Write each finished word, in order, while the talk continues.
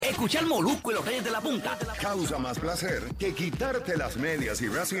Escuchar Molusco y los Reyes de la Punta Causa más placer que quitarte las medias y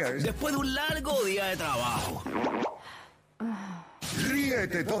brasiers. después de un largo día de trabajo.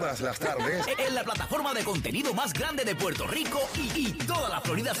 Ríete todas las tardes En la plataforma de contenido más grande de Puerto Rico y toda la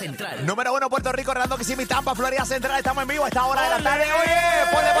Florida Central. Número 1, Puerto Rico, Orlando, Kissimmee, Tampa, Florida Central. Estamos en vivo a esta hora de la tarde.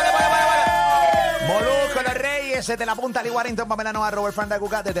 Oye, ponle. Molusco, los Reyes, desde la punta, Lee Warrington, Pamela Noa, Robert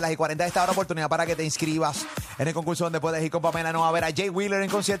Fandacuca, desde las 40 de esta hora, oportunidad para que te inscribas en el concurso donde puedes ir con Pamela Noa a ver a Jay Wheeler en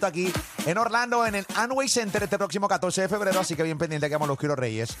concierto aquí en Orlando, en el Amway Center este próximo 14 de febrero. Así que bien pendiente que Molusco y los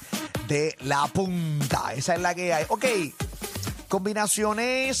Reyes de la punta. Esa es la que hay. Ok,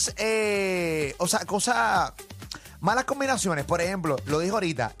 combinaciones, o sea, cosas... Malas combinaciones, por ejemplo, lo dijo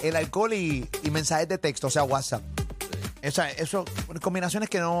ahorita, el alcohol y mensajes de texto, o sea, WhatsApp. Eso, combinaciones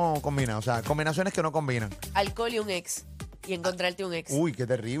que no combinan, o sea, combinaciones que no combinan. Alcohol y un ex. Y encontrarte un ex. Uy, qué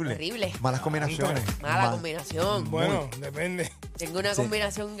terrible. Terrible. Malas combinaciones. Mala combinación. Bueno, depende. Tengo una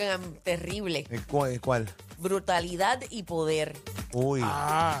combinación terrible. ¿Cuál? Brutalidad y poder. Uy,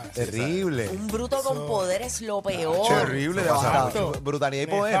 terrible. Un bruto con poder es lo peor. Terrible, Exacto. brutalidad y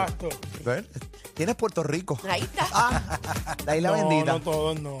poder. Exacto. ¿Ves? Tienes Puerto Rico. Ahí está. La isla bendita. No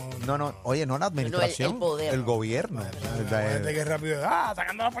todos, no. No, oye, no la administración, el poder. el gobierno. Gente que rápido,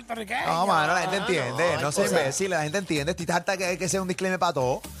 atacando a los puertorriqueños. No, mano, la gente entiende. No sé, cosa. imbécil, la gente entiende. Estoy harta que sea un disclaimer para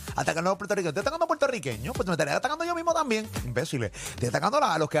todo. Atacando a los puertorriqueños. Estoy atacando a puertorriqueños, pues me estaría atacando yo mismo también. Imbéciles. Estoy atacando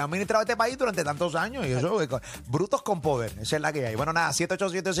a los que han administrado este país durante tantos años. Y eso, brutos con poder. Esa es la que hay. Bueno, nada,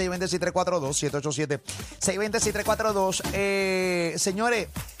 787-620-6342. 787-620-6342. Señores,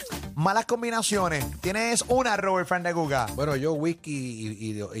 malas combinaciones. Tienes una, Robert Fandacuca. Bueno, yo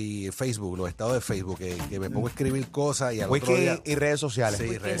wiki y Facebook, los estados de Facebook, que me pongo a escribir cosas y al otro Wiki día... y redes sociales. Sí,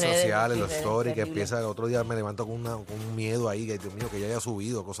 Wiki, redes redes, sociales, los redes, stories, que terrible. empieza, el otro día me levanto con un miedo ahí, que Dios mío, que ya haya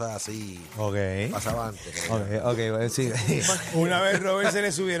subido, cosas así. Ok. Pasaba antes. Ok, bueno, sí. Una vez Robert se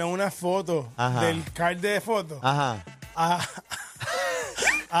le subieron una foto Ajá. del card de foto Ajá.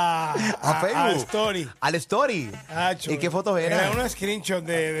 a Facebook. Story. Al story. Hacho. ¿Y qué fotos eran? Era una screenshot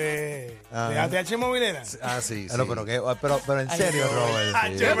de ATH Movilera. Sí. Pero en serio, Robert.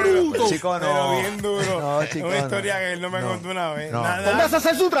 Hacho, Pero, chico, no. Pero bien duro. No, chico, una no. historia que él no me contó una vez. No. Nada, Póngase a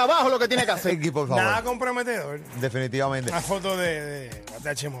hacer su trabajo, lo que tiene que hacer. Por favor. nada comprometedor. Definitivamente. Una foto de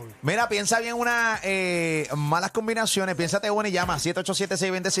ATH Móvil. Mira, piensa bien una malas combinaciones. Piénsate una y llama.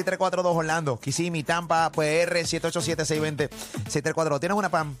 787-620-6342 Orlando. Kissimmee, Tampa, PR, 787-620-6342. ¿Tienes una,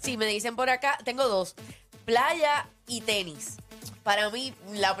 Pam? Sí, me dicen por acá, tengo dos. Playa y tenis. Para mí,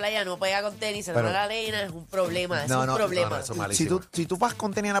 la playa no pega con tenis, se Pero- la arena, es un problema, es No, un no, problema. no, eso es Si malísimo. tú vas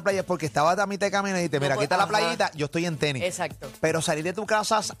con tenis a la playa es porque estabas a mitad de camino y dices, mira, aquí está la ajá. playita, yo estoy en tenis. Exacto. Pero salir de tu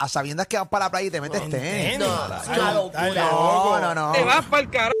casa a sabiendas que vas para la playa y te metes tenis. No, es una locura. No. Te vas para el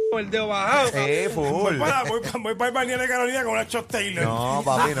carajo, el dedo bajado. Full. Voy para el balneario de Carolina con una Chuck Taylor. No,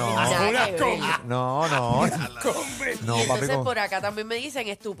 papi, no. Nada Una que ver. comba. No. No, Y papi. entonces por acá también me dicen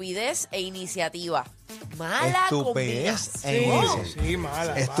estupidez e iniciativa. Mala Estupidez e combinación. iniciativa. Sí,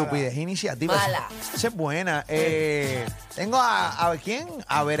 mala. Estupidez, iniciativa. Mala. Esa es buena. Tengo a quién?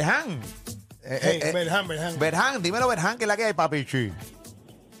 A Berhan. Berhan. Berhan, dímelo, Berhan, que es la que hay, papichi.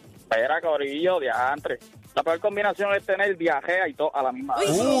 Espera, corillo, diantre. La peor combinación es tener viajea y todo a la misma vez.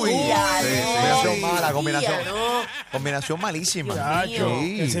 Uy, ya sí, no. combinación mala, combinación. Ya no. Combinación malísima. Chacho,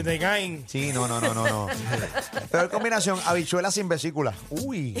 Sí. que se te caen. Sí, no. Peor combinación, habichuela sin vesícula.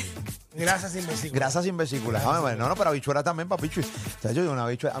 Uy, Grasas sin vesícula. grasa sin vesícula. No, pero habichuela también, papichi. O sea, yo una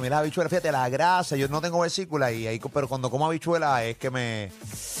habichuela, a mí las habichuelas, fíjate, la grasa, yo no tengo vesícula y ahí, pero cuando como habichuela es que me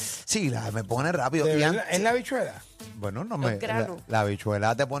pone rápido. ¿De Y verdad? ¿Es la bichuela? Bueno, no Los me. granos. La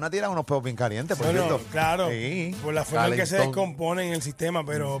habichuela te pone a tirar unos peos bien calientes, por Bueno, cierto. claro. Sí. Por la forma en que se Calentón. descompone en el sistema,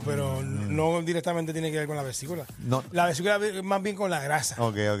 pero no directamente tiene que ver con la vesícula. No. La vesícula más bien con la grasa.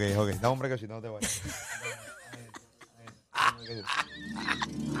 Ok. Da hombre que si no te vayas.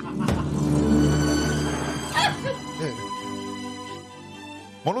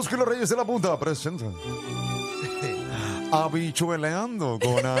 Molusco y los Reyes de la Punta presentan Habichueleando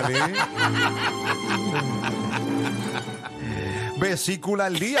con Ali. Vesícula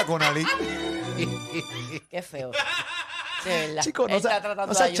al día con Ali. Qué feo. De verdad. Chicos, no Él está sea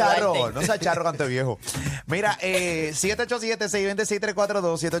tratando de charro, ayudarte. no sea charro, canto viejo. Mira,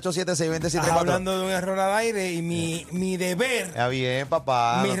 787-620-6342, 787-620-6342. Estás hablando de un error al aire y mi deber, Está bien,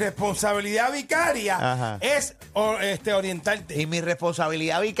 papá. mi responsabilidad vicaria Ajá. es orientarte. Y mi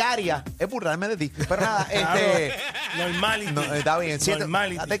responsabilidad vicaria es burlarme de ti. Pero nada, Normality. no, está bien.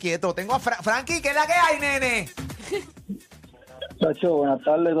 Normality. Date quieto. Tengo a Frankie, ¿qué es la que hay, nene? Chacho, buenas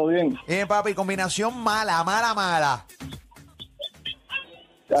tardes, ¿todo bien? Bien, papi, combinación mala.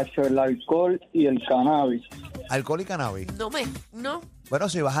 Chacho, el alcohol y el cannabis. Alcohol y cannabis. No. Bueno,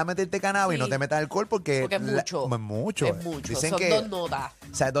 si vas a meterte cannabis, Sí. no te metas alcohol porque... Porque es mucho. Es mucho. Es mucho. Dicen Son que... 2 notas.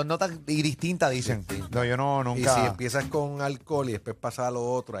 O sea, 2 notas y distintas, dicen. No, yo no, Y nunca... si empiezas con alcohol y después pasa a lo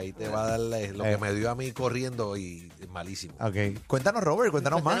otro, ahí te va a dar lo que me dio a mí corriendo y es malísimo. Ok. Cuéntanos, Robert,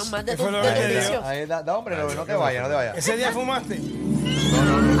 cuéntanos Cuéntanos más. más de ¿Qué tu fue lo que te dio? beneficio. Ahí está. No, hombre, no te vayas, no te vayas. ¿Ese día fumaste?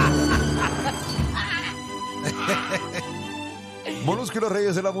 Molusco y los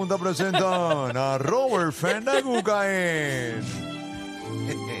Reyes de la Punta presentan a Robert Fendaguca en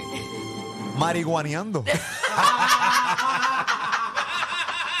Marihuaneando.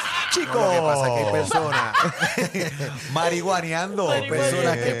 Chicos, No, lo que pasa es que hay personas, marihuaneando.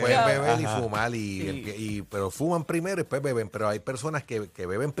 personas que pueden beber y Ajá. fumar, pero fuman primero y después beben. Pero hay personas que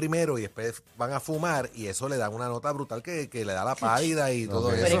beben primero y después van a fumar y eso le da una nota brutal que le da la pálida y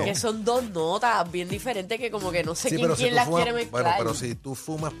todo eso. Pero es que son 2 notas bien diferentes que como que no sé Sí, quién si tú las fumas- quiere mezclar. Bueno, pero si tú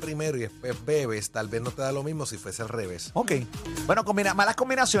fumas primero y después bebes, tal vez no te da lo mismo si fuese al revés. Ok. Bueno, malas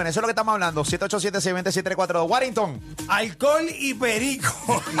combinaciones, eso es lo que estamos hablando. 787-620-7342. Warrington. Alcohol y perico.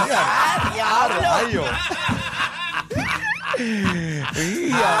 ¡Ah, diablo! Rayo.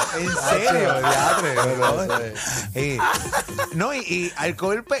 Mira, en serio, diatre. No, y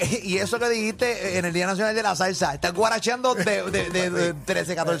alcohol y eso que dijiste en el Día Nacional de la Salsa, están guaracheando de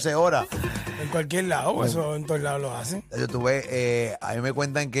 13, 14 horas. En cualquier lado, eso en todos lados lo hacen. Yo tuve, a mí me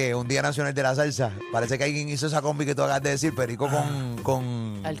cuentan que un Día Nacional de la Salsa, parece que alguien hizo esa combi que tú acabas de decir, perico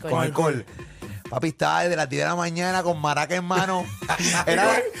con Alcohol. alcohol. Papi estaba desde las 10 de la mañana con maraca en mano.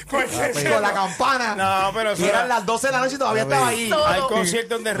 Era Con- con la campana. No, pero y eran las 12 de la noche y todavía estaba ahí. Todo. Hay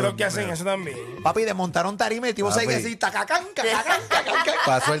conciertos de rock que hacen eso también. Papi, desmontaron tarima y el tipo se Papi. así, tacacán, cacacán, cacacán.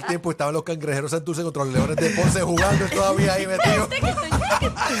 Pasó el tiempo y estaban los cangrejeros Santurce contra los leones de Ponce jugando él todavía ahí metido.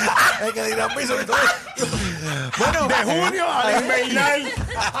 Es que dinamizo y todo. Bueno, De junio al invernal.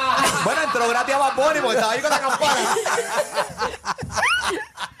 bueno, entró gratis a Bad Bunny porque estaba ahí con la campana.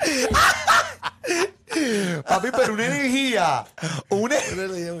 Papi, pero una energía. Una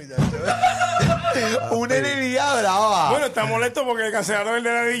energía brava. Bueno, está molesto porque cancelaron el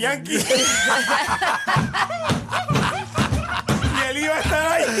de la Yankee. Y él iba a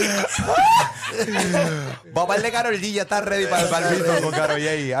estar ahí. Papá el de Karol G ya está ready para el barbito con Karol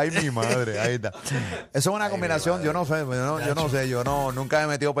G. Ay, mi madre, ahí está. Eso es una combinación, yo no sé, yo nunca me he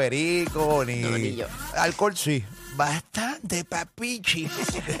metido perico ni yo. alcohol sí. Bastante, papichi.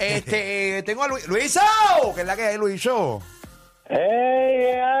 Tengo a Luiso, que es la que hay, Luiso.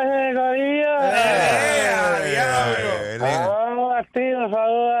 ¡Ey, Ángel Corillo! Vamos activos,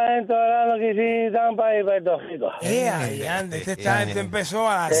 saludos a gente hablando que sí, Tampa y Puerto Rico. Ay, ande, este empezó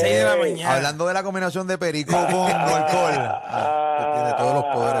a las 6 de la mañana. Hablando de la combinación de perico con alcohol. Tiene todos los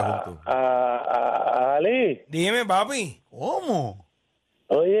poderes juntos. Ali, Dime, papi. ¿Cómo?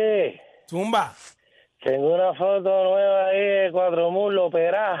 oye, Zumba. tengo una foto nueva ahí de 4 muslos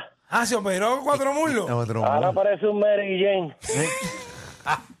operada. Ah, se operó con 4 muslos. Otro Ahora mundo. parece un Mary Jane.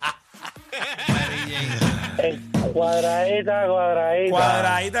 Cuadradita.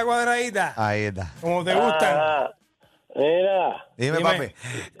 Cuadradita. Ahí está. Como te gustan. Ah, mira, Dime, Dime.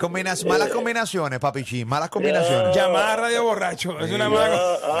 papi. Malas combinaciones, papichi. Malas combinaciones. Llamada a radio borracho. Es una mala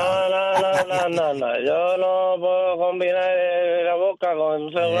no. Yo no puedo combinar la boca con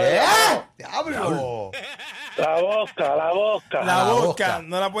un celular. ¡Diablo! La boca. La La boca. boca.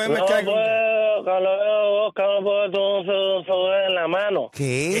 No la puedes No mezclar con... puedo, cuando veo boca no puedo tener un celular en la mano.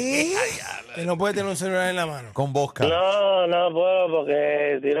 ¿Qué? Que no puede tener un celular en la mano. Con Bosca. No puedo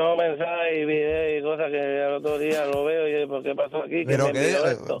porque tiro mensajes y videos y cosas que el otro día lo veo y ¿por qué pasó aquí? ¿Pero ¿Qué me qué, envió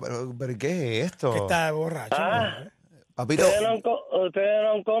esto? pero qué es esto? Que está borracho. Ah. Papito, ¿Ustedes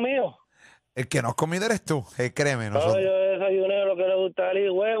no han comido? el que no has comido eres tú. Créeme, No, nosotros. yo desayuné lo que le gusta a Ali,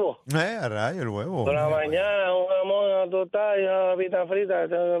 huevo. A rayo, el huevo. Por la mañana, un jamón, una tostada y una papita frita.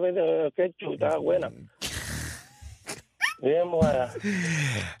 Qué chuta, buena. Bien buena.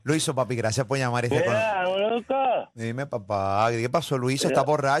 Luiso, papi, gracias por llamar. Mira, Molusco. Dime, papá, ¿qué pasó, Luiso? Está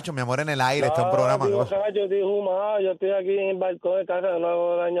borracho, mi amor, en el aire. Está un programa. Tío, yo estoy fumado. Yo estoy aquí en el balcón de casa. No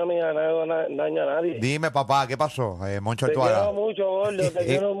hago daño a mí, no hago daño a nadie. Dime, papá, ¿qué pasó? Moncho Te Artuaga. quiero mucho, gordo. Te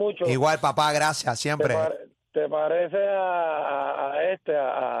quiero mucho. Igual, papá, gracias, siempre. ¿Te parece a este?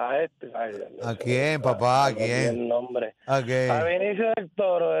 Ay, Dios mío. ¿A quién, papá? ¿A No me quién? el nombre. ¿A qué? A Benicio del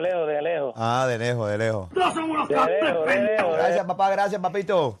Toro, de lejos. Ah, de lejos, de lejos. De lejos. Gracias, papá, gracias,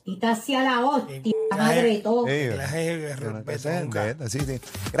 papito. Y casi a la hostia, madre de todo. Sí, sí.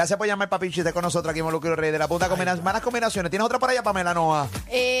 Gracias por llamar, papi. Chiste con nosotros aquí en Moluquero Rey de la Punta. Malas combinaciones. ¿Tienes otra por allá, Pamela Noa?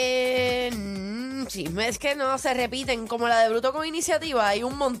 Sí, es que no se repiten. Como la de Bruto con Iniciativa, hay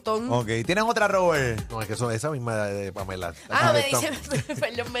un montón. Ok. ¿Tienes otra, Robert? No, es que son esa misma de Pamela. Me dicen,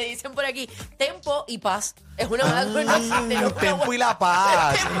 perdón, me dicen por aquí, tempo y paz. Es una mala combinación. Tiempo y la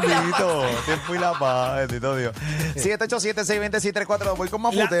paz, bendito. Tiempo y la paz, bendito Dios. 787-620-634. Voy con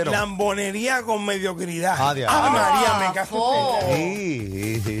más futero. Lambonería con mediocridad. Adiós. María, me caso.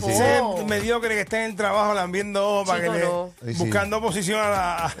 Sí. Ese mediocre que está en el trabajo lambiendo para que Chico, le no. buscando oposición a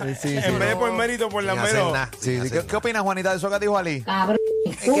la en vez de por mérito por la Sin hacer mero. nada, Sí, sin sí. hacer ¿Qué opinas, Juanita, de eso que dijo Ali? Cabrón.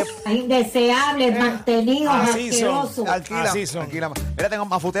 Indeseables, mantenidos, así son. asquerosos. Tranquila, Así son. tranquila. Mira, tengo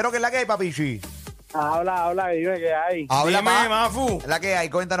más futero que la que hay, papichi. Habla, dime qué hay. Habla, Dime, Mafu. La que hay,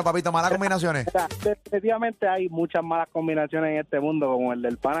 cuéntanos, papito, malas combinaciones. O sea, definitivamente hay muchas malas combinaciones en este mundo, como el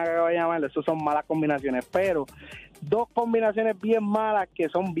del pana que voy a llamar, esos son malas combinaciones, pero dos combinaciones bien malas, que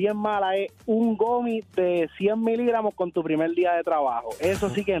son bien malas, es un gomi de 100 miligramos con tu primer día de trabajo. Eso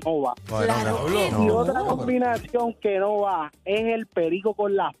sí que no va. Claro que Y no. otra combinación que no va es el perico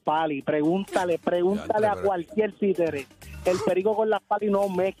con las palis. Pregúntale a cualquier títere. El perico con las palis no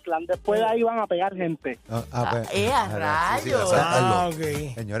mezclan. Después de ahí van a pegar gente. A rayos.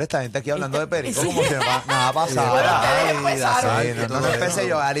 Ok. Señores, esta gente aquí hablando de perico como si nada pasara. Bueno, ustedes Ay, empezaron. no empecé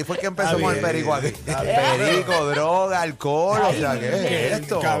yo. Ali fue el que empezó Está con el bien, perico aquí. está bien. Perico, droga, alcohol, o sea, ¿qué es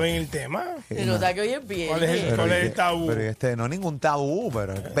esto? ¿Cabe en el tema? Se nota que hoy es bien. ¿Cuál es el tabú? Pero no ningún tabú,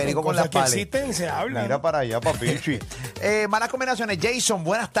 pero perico con Cosas las que palis. existen y se hablan. Mira para allá, papichi. Malas combinaciones. Jason,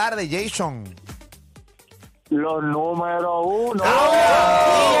 buenas tardes, Jason. Los número uno.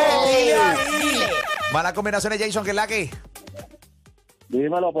 Malas combinaciones, Jason, ¿qué es la que?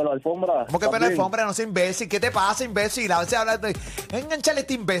 Dímelo, por la alfombra. ¿Cómo que pela alfombra? No sea imbécil. ¿Qué te pasa, imbécil? Avance a hablar de... Enganchale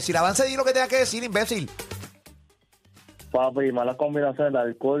este imbécil. Avance a decir lo que tenga que decir, imbécil. Papi, mala combinación de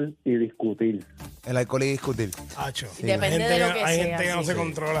alcohol y discutir. El alcohol y discutir. Hacho. Depende Hay de lo gente que hay sea, gente que no sí. se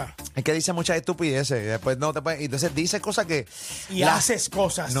controla. Es que dice muchas estupideces. Y después no te puede... Entonces dice cosas que... Y haces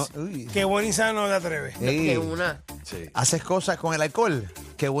cosas No, uy. que bueno y sano no te atreves. Ey, Que una. Sí. haces cosas con el alcohol.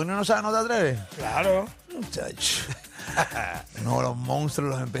 Que bueno no sabes, no te atreves. Claro. Muchacho. No, los monstruos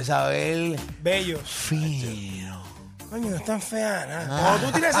los empieza a ver Bellos. fino. Coño, no es tan fea, ¿no? Cuando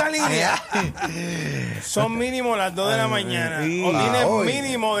tú tienes esa línea, son mínimo las 2 de la mañana. sí. O tienes Hoy.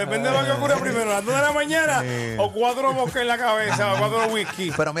 mínimo, depende de lo que ocurra primero, las 2 de la mañana o 4 moscas en la cabeza o 4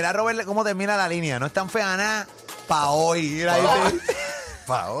 whisky. Pero mira, Robert, cómo termina la línea. No es tan fea nada pa' hoy. Mira, ahí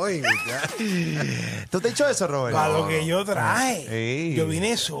Pa' hoy, ya. ¿Tú te has hecho eso, Robert? Para lo que yo traje. Sí. Yo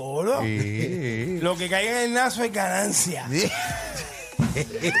vine solo. Sí. Lo que caiga en el nazo es ganancia.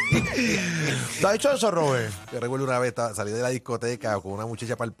 ¿Tú has hecho eso, Robert? Yo recuerdo una vez salí de la discoteca con una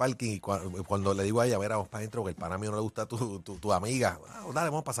muchacha para el parking y cuando le digo a ella, mira, vamos para adentro, que el pana mío no le gusta tu amiga. Dale,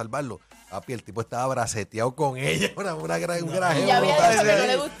 vamos para salvarlo. Papi, el tipo estaba braceteado con ella, un grajeo Y ya había brutal. dicho que no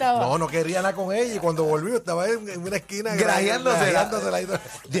le gustaba. No quería nada con ella y cuando volvió estaba en una esquina Grajeándosela. grajeándosela y todo.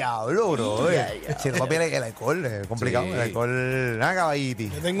 Diablo, bro. Si no, papi, el alcohol es complicado. Sí. El alcohol, nada, caballiti.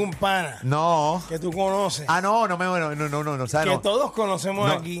 Yo tengo un pana No. que tú conoces, No, ¿sabes? que No. todos conocemos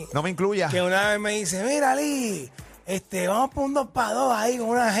No, aquí. no me incluya. Que una vez me dice, mira, Lee, vamos por un 2 para 2 ahí con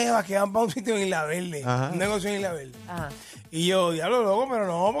unas jevas que van para un sitio en Isla Verde, Ajá. un negocio en Isla Verde. Ajá. Y yo, diablo, loco, pero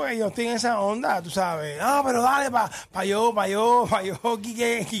no, porque yo estoy en esa onda, tú sabes. No, pero dale, pa' yo,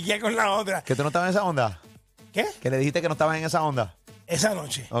 quiquear con la otra. ¿Que tú no estabas en esa onda? ¿Qué? ¿Que le dijiste que no estabas en esa onda? Esa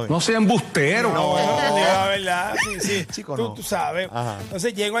noche. Ok. No sea embustero. No, la verdad, sí. Chico, no. Tú sabes. Ajá.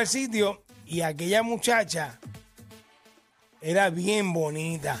 Entonces llego al sitio y aquella muchacha era bien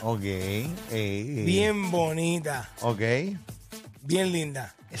bonita. Ok. Bien bonita. Ok. Bien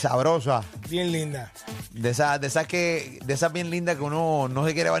linda. Sabrosa. Bien linda. De esas bien lindas que uno no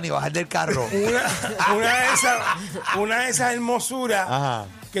se quiere ni bajar del carro. Una de esas hermosuras Ajá.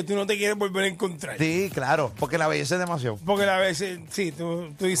 que tú no te quieres volver a encontrar. Sí, claro, porque la belleza es demasiado. Porque a veces, sí,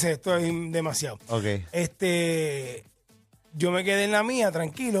 tú dices, esto es demasiado. Ok. Yo me quedé en la mía,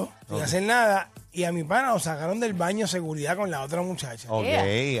 tranquilo, sin hacer nada, y a mi pana lo sacaron del baño de seguridad con la otra muchacha. Ok,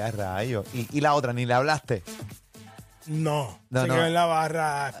 a rayos. ¿Y la otra, ni le hablaste? No, No, se no. quedó en la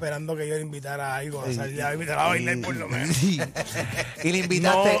barra esperando que yo le invitara a algo, a salir a invitar a bailar por lo menos. Sí. Y le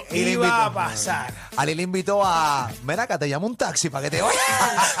invitaste. No y le iba a pasar. Ali le invitó a. Mira acá, te llamo un taxi para que te vayas.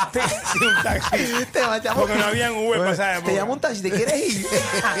 Sí, un taxi. Te vayamos. Porque no habían Uber para esa Te época. llamo un taxi, ¿te quieres ir?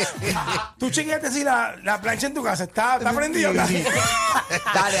 Tú chequeaste si la plancha en tu casa está prendida.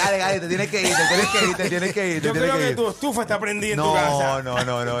 Dale, te tienes que ir, te tienes que ir. Yo creo que tu estufa está prendida en tu casa. No.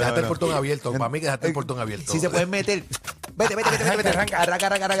 Dejaste el no. portón abierto. Para mí que dejaste el portón abierto. Si se pueden meter. Vete. Arranca. Arranca.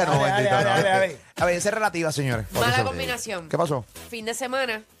 No, Dale, bendito, no. dale. A ver, esa es relativa, señores. Por Mala eso. combinación. ¿Qué pasó? Fin de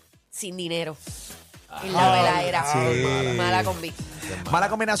semana sin dinero. En la veladera. sí. Mala combi. Mala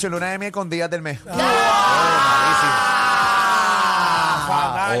combinación, luna de miel con días del mes.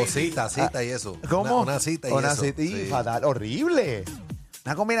 Fatal. O cita y eso. ¿Cómo? Una cita y Una eso. cita y Sí. fatal. Horrible.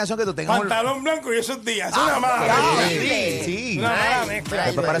 Una combinación que tú tengas Pantalón blanco y esos días. Es una mala. Sí, sí. Una mala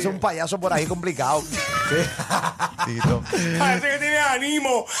mezcla. Te parece un payaso por ahí complicado. Tito. Parece que tiene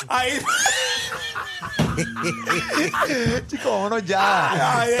ánimo. Ahí. Chicos, vámonos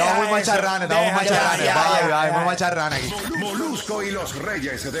ya. Estamos muy macharranes, muy macharranes aquí. Molusco y los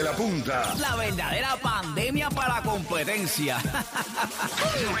Reyes de la Punta. La verdadera pandemia para la competencia.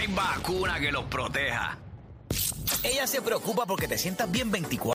 No hay vacuna que los proteja. Ella se preocupa porque te sientas bien 24.